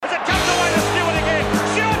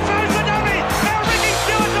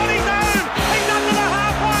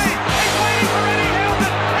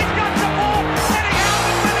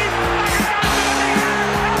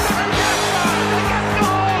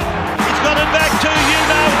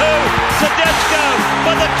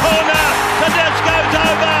for the corner. Tedesco's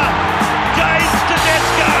over. James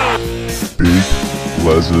Tedesco. Big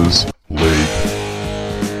Les's League.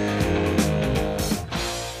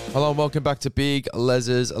 Hello and welcome back to Big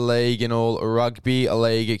Les's League and all rugby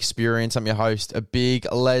league experience. I'm your host, Big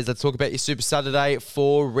Les. Let's talk about your Super Saturday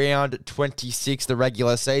for round 26, the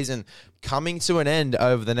regular season coming to an end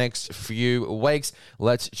over the next few weeks.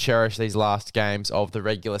 Let's cherish these last games of the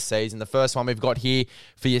regular season. The first one we've got here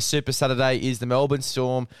for your Super Saturday is the Melbourne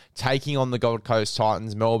Storm taking on the Gold Coast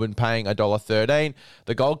Titans. Melbourne paying $1.13.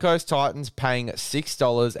 The Gold Coast Titans paying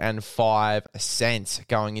 $6.05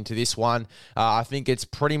 going into this one. I think it's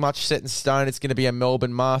pretty much set in stone. It's going to be a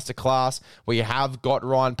Melbourne masterclass. We have got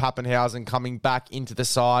Ryan Pappenhausen coming back into the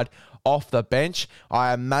side off the bench.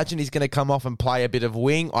 I imagine he's going to come off and play a bit of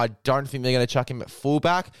wing. I don't think they're going to chuck him at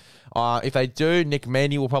fullback. If they do, Nick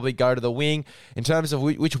Mandy will probably go to the wing. In terms of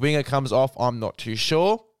which winger comes off, I'm not too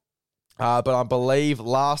sure. But I believe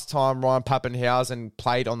last time Ryan Pappenhausen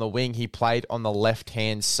played on the wing, he played on the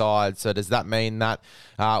left-hand side. So does that mean that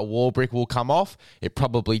Warbrick will come off? It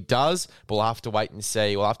probably does, but we'll have to wait and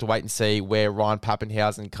see. We'll have to wait and see where Ryan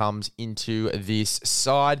Pappenhausen comes into this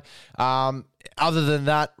side. Other than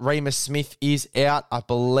that, Remus Smith is out. I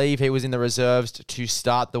believe he was in the reserves to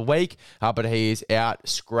start the week, but he is out,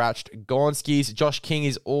 scratched. Gonskis. Josh King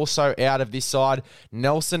is also out of this side.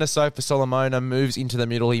 Nelson Asofa Solomona moves into the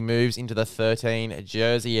middle. He moves into the 13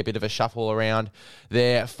 jersey. A bit of a shuffle around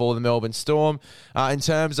there for the Melbourne Storm. In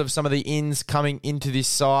terms of some of the ins coming into this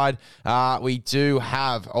side, we do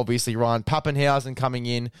have, obviously, Ryan Pappenhausen coming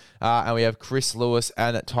in, and we have Chris Lewis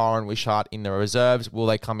and Tyron Wishart in the reserves. Will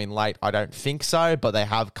they come in late? I don't think so, but they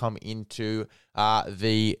have come into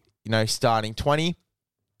the starting 20.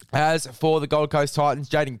 As for the Gold Coast Titans,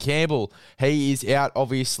 Jaden Campbell, he is out,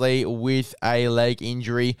 obviously, with a leg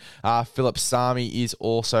injury. Philip Sami is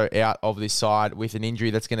also out of this side with an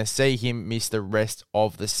injury that's going to see him miss the rest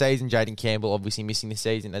of the season. Jaden Campbell obviously missing the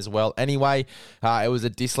season as well. Anyway, it was a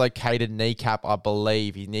dislocated kneecap, I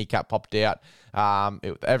believe. His kneecap popped out.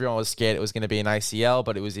 Everyone was scared it was going to be an ACL,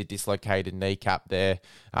 but it was a dislocated kneecap there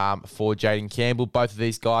for Jaden Campbell. Both of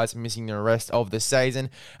these guys missing the rest of the season.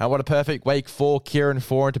 And what a perfect week for Kieran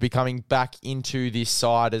Foran to be coming back into this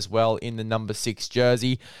side as well in the number 6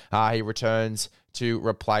 jersey. He returns to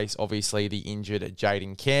replace, obviously, the injured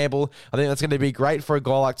Jaden Campbell. I think that's going to be great for a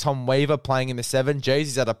guy like Tom Weaver playing in the 7.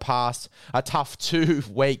 He's had a tough 2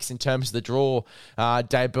 weeks in terms of the draw,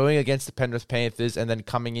 debuting against the Penrith Panthers and then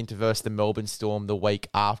coming into versus the Melbourne Storm the week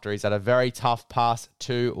after. He's had a very tough past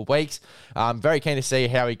 2 weeks. I'm very keen to see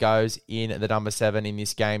how he goes in the number 7 in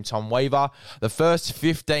this game, Tom Weaver. The first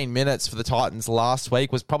 15 minutes for the Titans last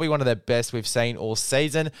week was probably one of their best we've seen all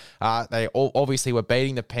season. They obviously were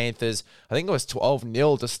beating the Panthers. I think it was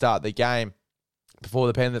 12-0 to start the game,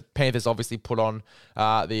 before the Panthers obviously put on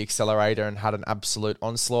the accelerator and had an absolute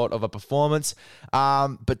onslaught of a performance.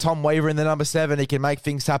 But Tom Weaver in the number 7, he can make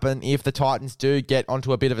things happen if the Titans do get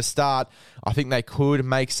onto a bit of a start. I think they could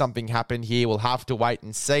make something happen here. We'll have to wait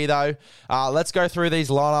and see, though. Let's go through these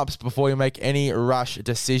lineups before we make any rush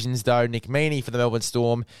decisions, though. Nick Meaney for the Melbourne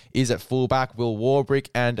Storm is at fullback. Will Warbrick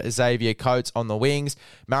and Xavier Coates on the wings.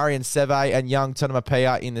 Marion Seve and Young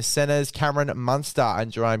Tonamapia in the centres. Cameron Munster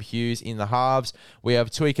and Jerome Hughes in the halves. We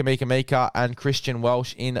have Tui Kamika and Christian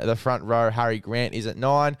Welsh in the front row. Harry Grant is at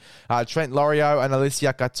 9. Trent Lorio and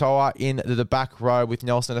Alicia Katoa in the back row with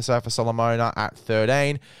Nelson Asofa Solomona at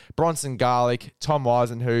 13. Bronson Garlick, Tom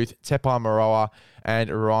Weisenhuth, Tepai Maroa,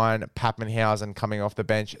 and Ryan Pappenhausen coming off the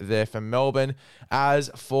bench there for Melbourne.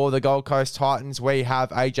 As for the Gold Coast Titans, we have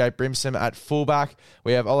AJ Brimson at fullback.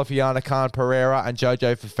 We have Olafiana Khan Pereira and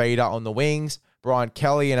Jojo Fafita on the wings. Brian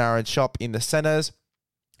Kelly and Aaron Schopp in the centres.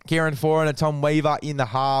 Kieran Foran and Tom Weaver in the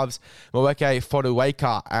halves. Mweke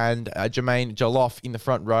Foduweka and Jermaine Jolloff in the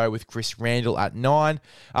front row with Chris Randall at 9.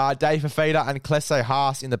 Dave Fafita and Klese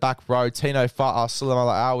Haas in the back row. Tino Fa'a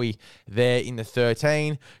Sulamala there in the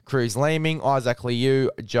 13. Cruz Leeming, Isaac Liu,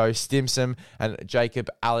 Joe Stimson, and Jacob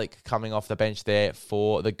Alec coming off the bench there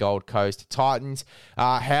for the Gold Coast Titans.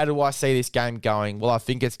 How do I see this game going? Well, I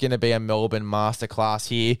think it's going to be a Melbourne masterclass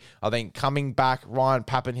here. I think coming back, Ryan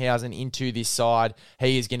Pappenhausen into this side,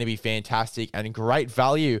 he is going to be fantastic and great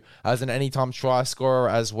value as an anytime try scorer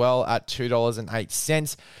as well at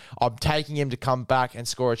 $2.08. I'm taking him to come back and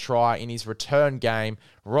score a try in his return game.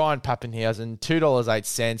 Ryan Pappenhausen,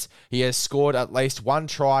 $2.08. He has scored at least 1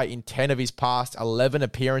 try in 10 of his past 11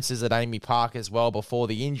 appearances at Amy Park as well before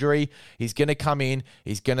the injury. He's going to come in.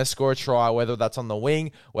 He's going to score a try, whether that's on the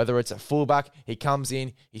wing, whether it's at fullback. He comes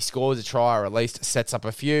in, he scores a try, or at least sets up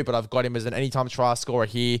a few, but I've got him as an anytime try scorer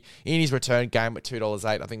here in his return game at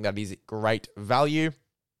 $2.08. I think that is great value.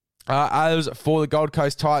 As for the Gold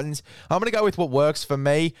Coast Titans, I'm going to go with what works for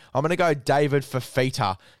me. I'm going to go David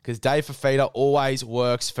Fafita because Dave Fafita always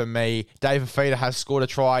works for me. Dave Fafita has scored a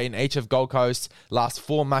try in each of Gold Coast's last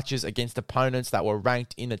 4 matches against opponents that were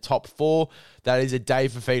ranked in the top 4. That is a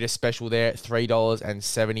Dave Fafita special there,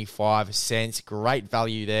 $3.75. Great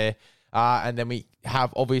value there. And then we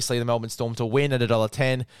have, obviously, the Melbourne Storm to win at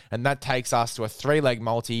 $1.10, and that takes us to a 3-leg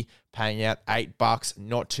multi, paying out $8.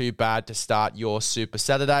 Not too bad to start your Super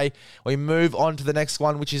Saturday. We move on to the next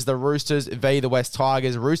one, which is the Roosters v. the West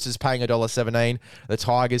Tigers. Roosters paying $1.17, the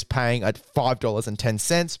Tigers paying at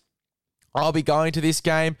 $5.10. I'll be going to this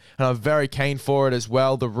game, and I'm very keen for it as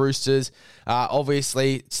well. The Roosters are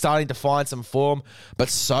obviously starting to find some form, but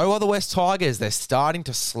so are the West Tigers. They're starting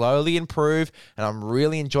to slowly improve, and I'm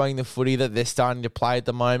really enjoying the footy that they're starting to play at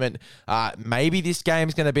the moment. Maybe this game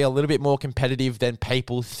is going to be a little bit more competitive than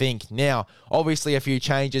people think. Now, obviously, a few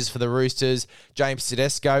changes for the Roosters. James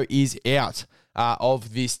Tedesco is out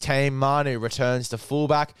of this team. Manu returns to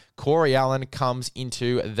fullback. Corey Allen comes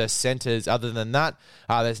into the centres. Other than that,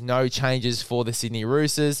 there's no changes for the Sydney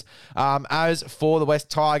Roosters. As for the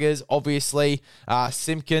West Tigers, obviously,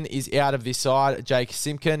 Simpkin is out of this side. Jake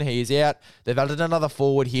Simpkin, he is out. They've added another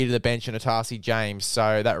forward here to the bench in Atasi James,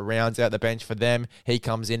 so that rounds out the bench for them. He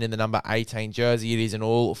comes in the number 18 jersey. It is an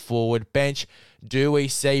all-forward bench. Do we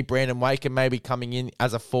see Brandon Waker maybe coming in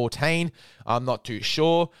as a 14? I'm not too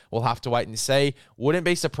sure. We'll have to wait and see. Wouldn't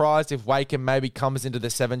be surprised if Waker maybe comes into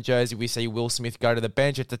the 7 jersey. We see Will Smith go to the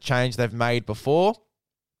bench. It's a change they've made before.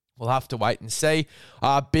 We'll have to wait and see.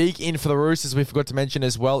 Big in for the Roosters, we forgot to mention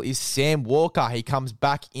as well, is Sam Walker. He comes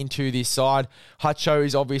back into this side. Hutcho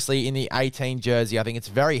is obviously in the 18 jersey. I think it's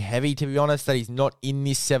very heavy, to be honest, that he's not in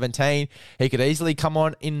this 17. He could easily come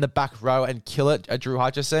on in the back row and kill it, Drew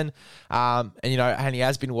Hutchison. And he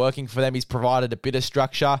has been working for them. He's provided a bit of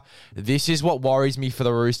structure. This is what worries me for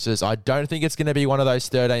the Roosters. I don't think it's going to be one of those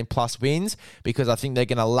 13-plus wins because I think they're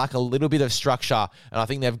going to lack a little bit of structure. And I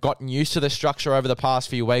think they've gotten used to the structure over the past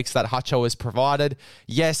few weeks that Hutcho has provided.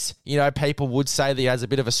 Yes, people would say that he has a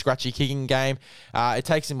bit of a scratchy kicking game. It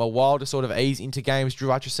takes him a while to sort of ease into games. Drew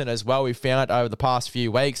Hutchison as well, we've found over the past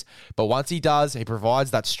few weeks. But once he does, he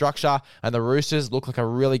provides that structure, and the Roosters look like a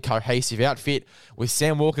really cohesive outfit. With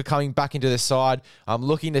Sam Walker coming back into the side, I'm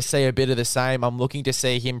looking to see a bit of the same. I'm looking to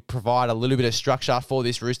see him provide a little bit of structure for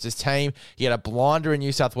this Roosters team. He had a blinder in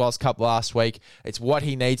New South Wales Cup last week. It's what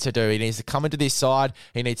he needs to do. He needs to come into this side.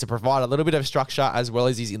 He needs to provide a little bit of structure as well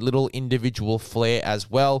as his little individual flair as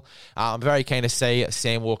well. I'm very keen to see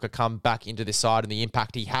Sam Walker come back into this side and the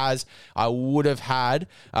impact he has. I would have had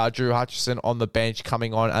Drew Hutchison on the bench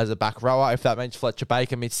coming on as a back rower. If that means Fletcher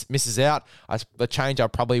Baker misses out, the change I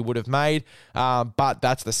probably would have made. But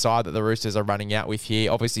that's the side that the Roosters are running out with here.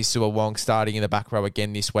 Obviously, Sua Wong starting in the back row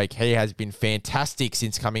again this week. He has been fantastic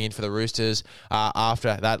since coming in for the Roosters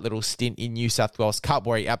after that little stint in New South Wales Cup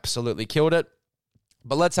where he absolutely killed it.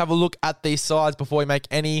 But let's have a look at these sides before we make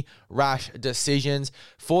any rash decisions.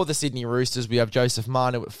 For the Sydney Roosters, we have Joseph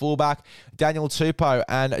Manu at fullback, Daniel Tupou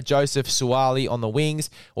and Joseph Suaalii on the wings.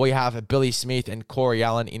 We have Billy Smith and Corey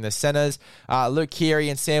Allen in the centres, Luke Keary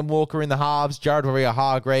and Sam Walker in the halves, Jared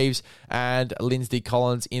Waerea-Hargreaves and Lindsay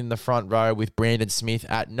Collins in the front row with Brandon Smith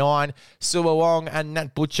at 9. Sua Wong and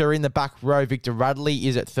Nat Butcher in the back row. Victor Radley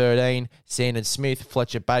is at 13. Sandon Smith,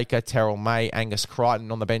 Fletcher Baker, Terrell May, Angus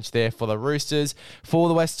Crichton on the bench there for the Roosters. For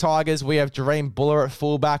the West Tigers, we have Jareem Buller at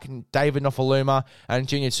fullback, David Nofaluma and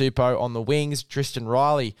Junior Tupou on the wings, Tristan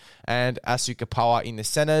Riley and Asuka Poa in the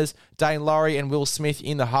centres, Dane Laurie and Will Smith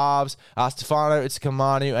in the halves, Stefano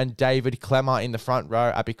Utsikamanu and David Clemmer in the front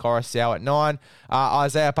row, Api Coruscant at 9,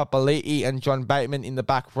 Isaiah Papali'i and John Bateman in the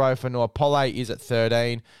back row for Noah Pole is at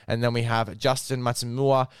 13, and then we have Justin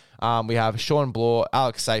Matsumua, we have Sean Bloor,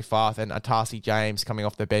 Alex Seyfarth and Atasi James coming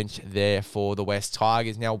off the bench there for the West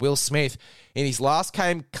Tigers. Now, Will Smith, in his last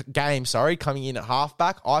game, coming in at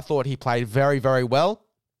halfback, I thought he played very, very well.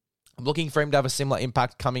 I'm looking for him to have a similar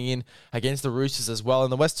impact coming in against the Roosters as well.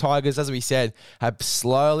 And the West Tigers, as we said, have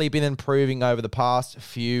slowly been improving over the past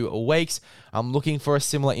few weeks. I'm looking for a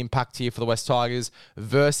similar impact here for the West Tigers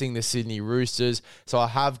versus the Sydney Roosters. So I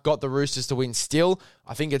have got the Roosters to win still.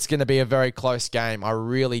 I think it's going to be a very close game. I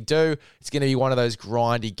really do. It's going to be one of those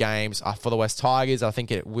grindy games for the West Tigers. I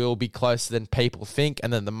think it will be closer than people think,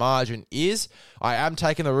 and then the margin is. I am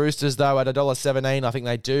taking the Roosters, though, at $1.17. I think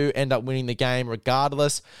they do end up winning the game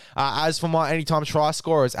regardless. As for my anytime try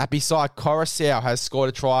scorers, Apisai Coruscant has scored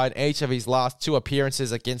a try in each of his last 2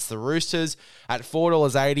 appearances against the Roosters. At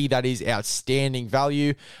 $4.80, that is outstanding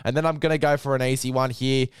value. And then I'm going to go for an easy one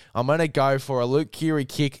here. I'm going to go for a Luke Keary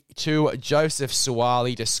kick to Joseph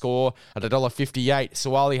Suwali to score at $1.58.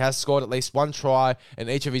 Suwali has scored at least one try in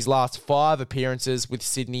each of his last 5 appearances with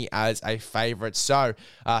Sydney as a favourite. So,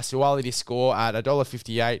 Suwali to score at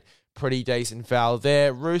 $1.58. Pretty decent foul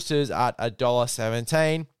there. Roosters at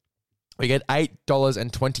 $1.17. We get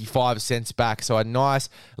 $8.25 back, so a nice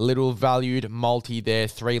little valued multi there,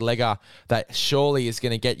 3-legger that surely is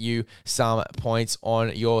going to get you some points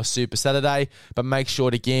on your Super Saturday. But make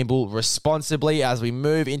sure to gamble responsibly as we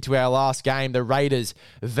move into our last game, the Raiders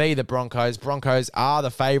v the Broncos. Broncos are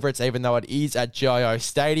the favourites, even though it is at GIO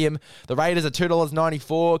Stadium. The Raiders are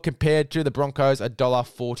 $2.94 compared to the Broncos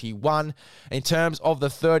 $1.41. In terms of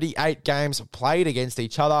the 38 games played against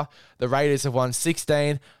each other, the Raiders have won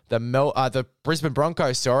 16. The Brisbane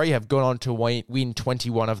Broncos, have gone on to win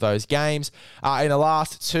 21 of those games. In the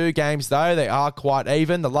last 2 games, though, they are quite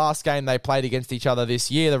even. The last game they played against each other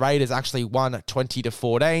this year, the Raiders actually won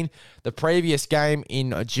 20-14. The previous game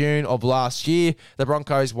in June of last year, the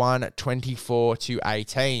Broncos won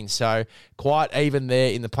 24-18. So quite even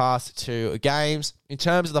there in the past 2 games. In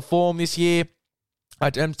terms of the form this year,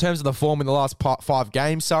 in terms of the form in the last 5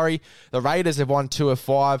 games, the Raiders have won 2 of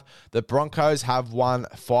 5. The Broncos have won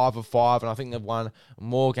 5 of 5, and I think they've won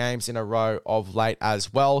more games in a row of late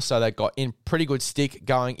as well. So they've got in pretty good stick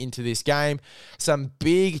going into this game. Some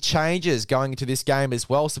big changes going into this game as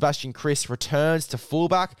well. Sebastian Kris returns to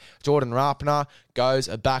fullback. Jordan Rapana goes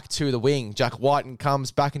back to the wing. Jack Whiten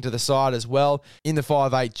comes back into the side as well in the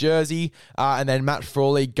 5'8 jersey. And then Matt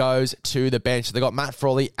Frawley goes to the bench. They've got Matt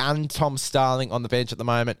Frawley and Tom Starling on the bench at the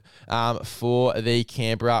moment for the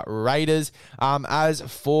Canberra Raiders. As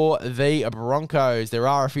for the Broncos, there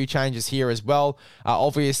are a few changes here as well.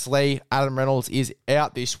 Obviously, Adam Reynolds is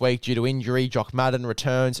out this week due to injury. Jock Madden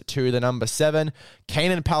returns to the number 7.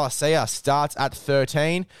 Keenan Palasia starts at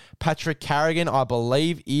 13. Patrick Carrigan, I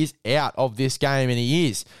believe, is out of this game, and he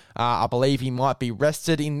is. I believe he might be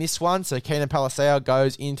rested in this one, so Keenan Palasia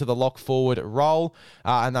goes into the lock forward role,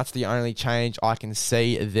 and that's the only change I can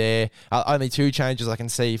see there. Only 2 changes I can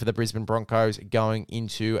see for the Brisbane Broncos going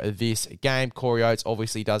into this game. Corey Oates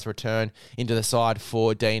obviously does return into the side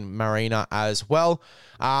for Dean Marina as well.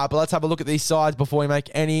 But let's have a look at these sides before we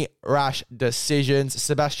make any rash decisions.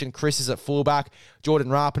 Sebastian Kris is at fullback, Jordan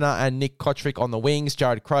Rapana and Nick Kotrick on the wings,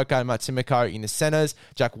 Jared Croker and Matt Timoko in the centres,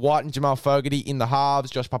 Jack White and Jamal Fogarty in the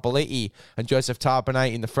halves, Josh Papali'i and Joseph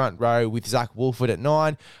Tarpanay in the front row with Zach Wolford at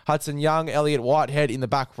 9, Hudson Young, Elliot Whitehead in the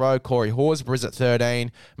back row, Corey Horsburgh at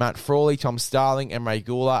 13, Matt Frawley, Tom Starling and Ray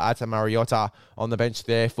Gula at Mariota on the bench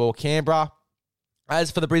there for Canberra. As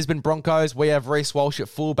for the Brisbane Broncos, we have Reece Walsh at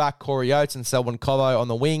fullback, Corey Oates and Selwyn Cobbo on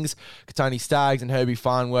the wings, Tony Staggs and Herbie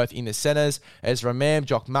Farnworth in the centres, Ezra Mam,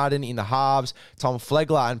 Jock Madden in the halves, Tom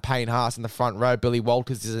Flegler and Payne Haas in the front row, Billy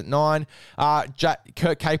Walters is at 9,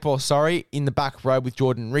 Kurt Capel, in the back row with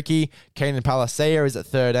Jordan Ricky, Keenan Palasia is at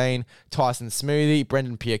 13, Tyson Smoothie,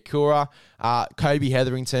 Brendan Piakura, Kobe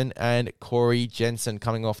Hetherington and Corey Jensen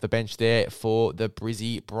coming off the bench there for the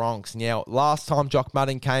Brizzy Bronx. Now, last time Jock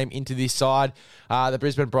Madden came into this side, the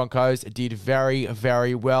Brisbane Broncos did very,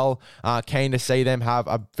 very well. Keen to see them have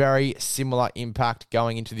a very similar impact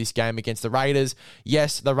going into this game against the Raiders.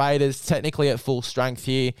 Yes, the Raiders technically at full strength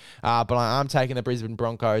here, but I am taking the Brisbane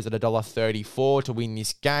Broncos at $1.34 to win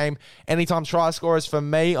this game. Anytime try scorers for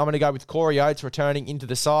me, I'm going to go with Corey Oates returning into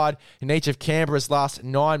the side. In each of Canberra's last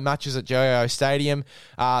 9 matches at GIO Stadium,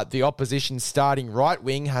 the opposition's starting right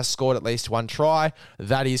wing has scored at least 1 try.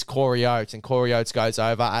 That is Corey Oates, and Corey Oates goes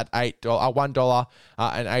over at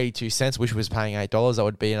 $1.82, which was paying $8. That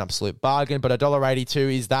would be an absolute bargain, but $1.82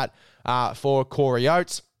 is that for Corey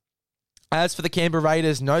Oates. As for the Canberra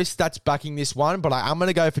Raiders, no stats backing this one, but I am going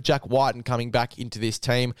to go for Jack Whiten coming back into this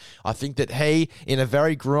team. I think that he, in a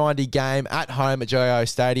very grindy game at home at GIO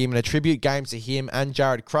Stadium, and a tribute game to him and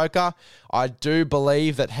Jared Croker, I do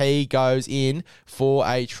believe that he goes in for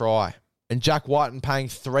a try. And Jack Whiten paying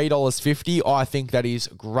 $3.50, I think that is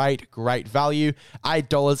great, great value.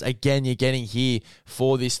 $8 again you're getting here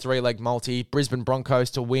for this 3-leg multi. Brisbane Broncos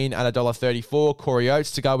to win at $1.34. Corey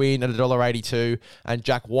Oates to go in at $1.82. And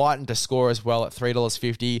Jack Whiten to score as well at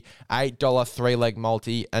 $3.50. $8 3-leg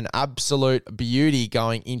multi. An absolute beauty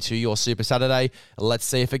going into your Super Saturday. Let's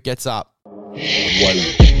see if it gets up.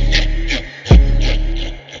 One.